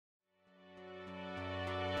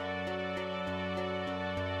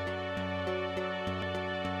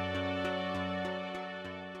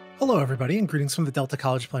Hello everybody, and greetings from the Delta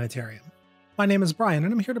College Planetarium. My name is Brian,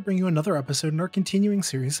 and I'm here to bring you another episode in our continuing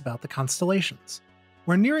series about the constellations.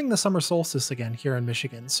 We're nearing the summer solstice again here in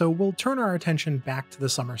Michigan, so we'll turn our attention back to the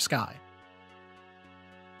summer sky.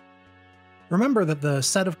 Remember that the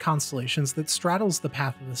set of constellations that straddles the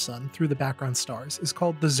path of the sun through the background stars is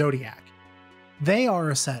called the zodiac. They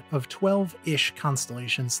are a set of 12-ish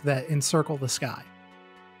constellations that encircle the sky.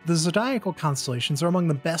 The zodiacal constellations are among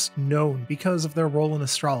the best known because of their role in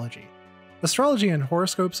astrology. Astrology and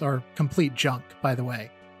horoscopes are complete junk, by the way.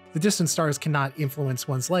 The distant stars cannot influence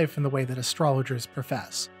one's life in the way that astrologers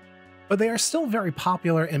profess. But they are still very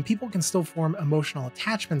popular, and people can still form emotional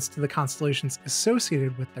attachments to the constellations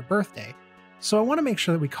associated with their birthday, so I want to make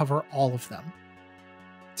sure that we cover all of them.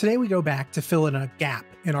 Today we go back to fill in a gap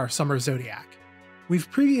in our summer zodiac. We've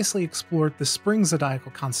previously explored the spring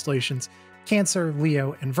zodiacal constellations Cancer,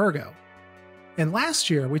 Leo, and Virgo. And last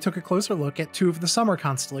year, we took a closer look at two of the summer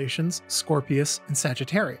constellations, Scorpius and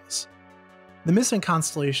Sagittarius. The missing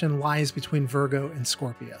constellation lies between Virgo and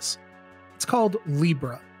Scorpius. It's called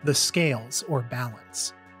Libra, the scales or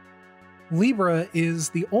balance. Libra is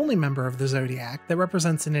the only member of the zodiac that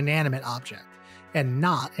represents an inanimate object, and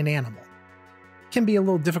not an animal. It can be a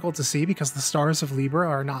little difficult to see because the stars of Libra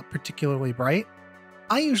are not particularly bright.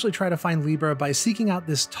 I usually try to find Libra by seeking out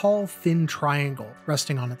this tall, thin triangle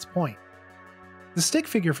resting on its point. The stick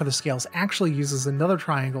figure for the scales actually uses another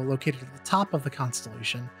triangle located at the top of the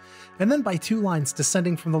constellation, and then by two lines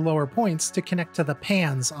descending from the lower points to connect to the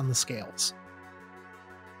pans on the scales.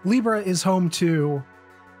 Libra is home to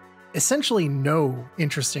essentially no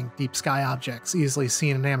interesting deep sky objects easily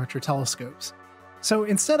seen in amateur telescopes. So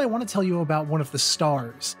instead I want to tell you about one of the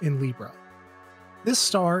stars in Libra. This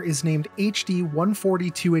star is named HD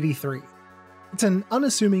 14283. It's an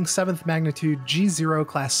unassuming 7th magnitude G0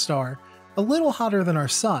 class star, a little hotter than our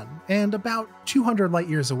Sun, and about 200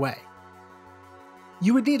 light-years away.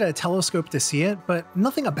 You would need a telescope to see it, but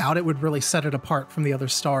nothing about it would really set it apart from the other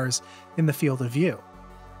stars in the field of view.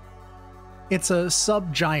 It's a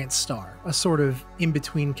sub-giant star, a sort of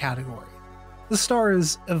in-between category. The star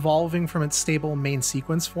is evolving from its stable main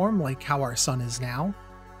sequence form, like how our Sun is now,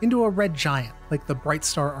 into a red giant, like the bright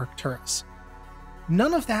star Arcturus.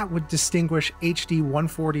 None of that would distinguish HD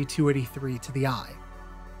 14283 to the eye.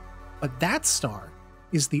 But that star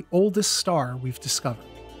is the oldest star we've discovered.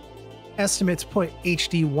 Estimates put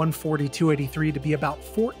HD 14283 to be about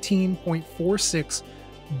 14.46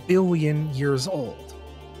 billion years old,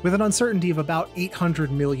 with an uncertainty of about 800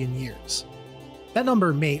 million years. That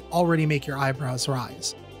number may already make your eyebrows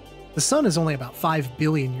rise. The Sun is only about 5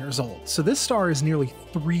 billion years old, so this star is nearly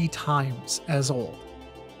 3 times as old.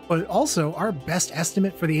 But also, our best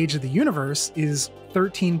estimate for the age of the universe is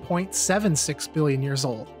 13.76 billion years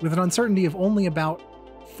old, with an uncertainty of only about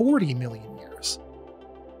 40 million years.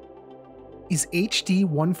 Is HD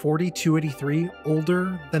 14283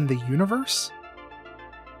 older than the universe?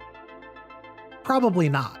 Probably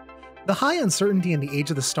not. The high uncertainty in the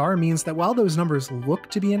age of the star means that while those numbers look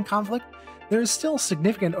to be in conflict, there is still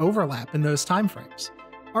significant overlap in those timeframes.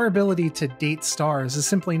 Our ability to date stars is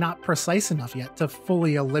simply not precise enough yet to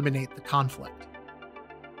fully eliminate the conflict.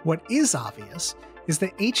 What is obvious is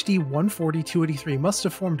that HD 14283 must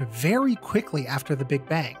have formed very quickly after the Big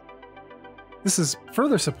Bang. This is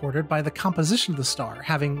further supported by the composition of the star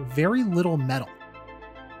having very little metal.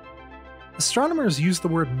 Astronomers use the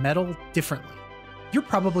word metal differently. You're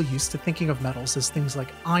probably used to thinking of metals as things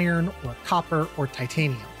like iron or copper or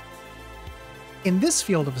titanium. In this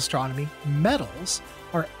field of astronomy, metals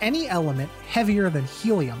are any element heavier than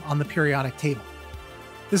helium on the periodic table.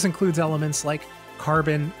 This includes elements like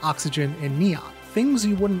carbon, oxygen, and neon, things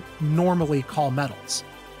you wouldn't normally call metals.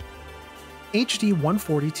 HD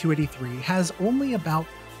 14283 has only about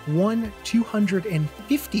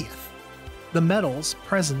 1/250th the metals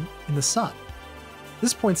present in the Sun.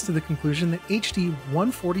 This points to the conclusion that HD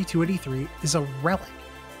 14283 is a relic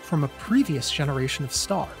from a previous generation of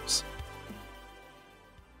stars.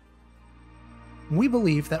 We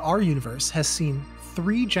believe that our universe has seen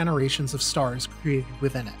 3 generations of stars created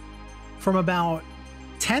within it. From about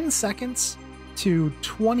 10 seconds to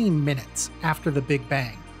 20 minutes after the Big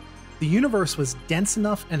Bang, the universe was dense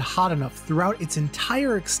enough and hot enough throughout its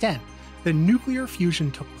entire extent that nuclear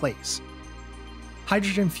fusion took place.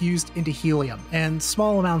 Hydrogen fused into helium, and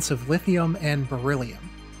small amounts of lithium and beryllium.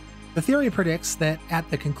 The theory predicts that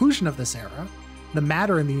at the conclusion of this era, the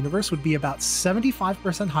matter in the universe would be about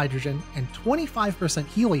 75% hydrogen and 25%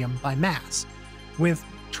 helium by mass, with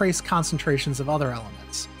trace concentrations of other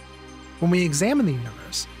elements. When we examine the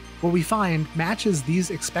universe, what we find matches these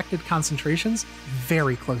expected concentrations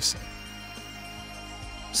very closely.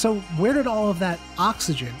 So where did all of that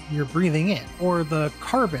oxygen you're breathing in, or the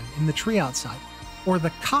carbon in the tree outside, or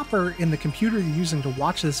the copper in the computer you're using to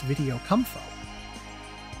watch this video come from?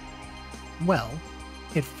 Well,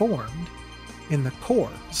 it formed in the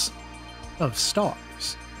cores of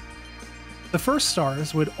stars. The first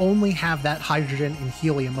stars would only have that hydrogen and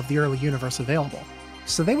helium of the early universe available,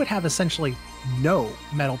 so they would have essentially no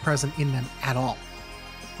metal present in them at all.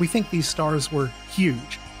 We think these stars were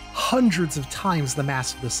huge, hundreds of times the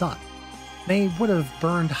mass of the Sun. They would have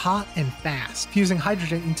burned hot and fast, fusing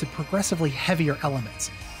hydrogen into progressively heavier elements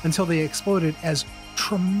until they exploded as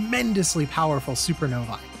tremendously powerful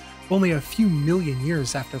supernovae, only a few million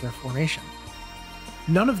years after their formation.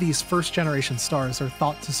 None of these first-generation stars are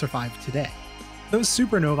thought to survive today. Those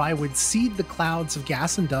supernovae would seed the clouds of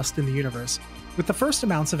gas and dust in the universe with the first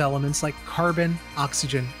amounts of elements like carbon,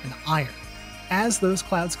 oxygen, and iron. As those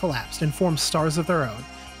clouds collapsed and formed stars of their own,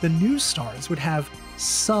 the new stars would have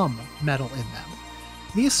some metal in them.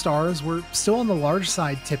 These stars were still on the large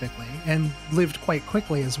side typically, and lived quite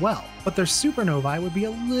quickly as well, but their supernovae would be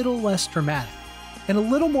a little less dramatic, and a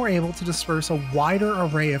little more able to disperse a wider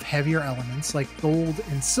array of heavier elements like gold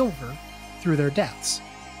and silver through their deaths,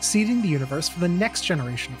 seeding the universe for the next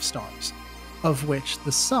generation of stars, of which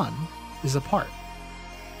the Sun is a part.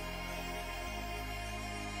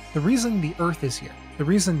 The reason the Earth is here, the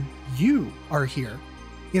reason you are here,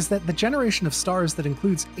 is that the generation of stars that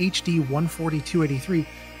includes HD 14283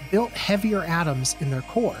 built heavier atoms in their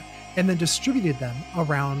core and then distributed them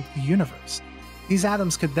around the universe. These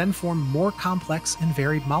atoms could then form more complex and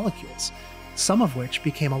varied molecules, some of which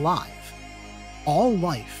became alive. All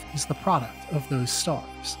life is the product of those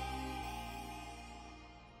stars.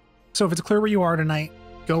 So if it's clear where you are tonight,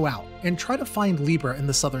 go out and try to find Libra in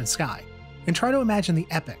the southern sky, and try to imagine the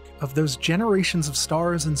epic of those generations of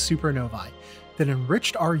stars and supernovae that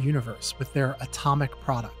enriched our universe with their atomic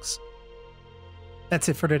products. That's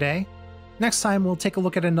it for today. Next time, we'll take a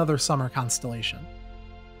look at another summer constellation.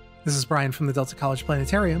 This is Brian from the Delta College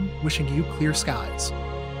Planetarium, wishing you clear skies.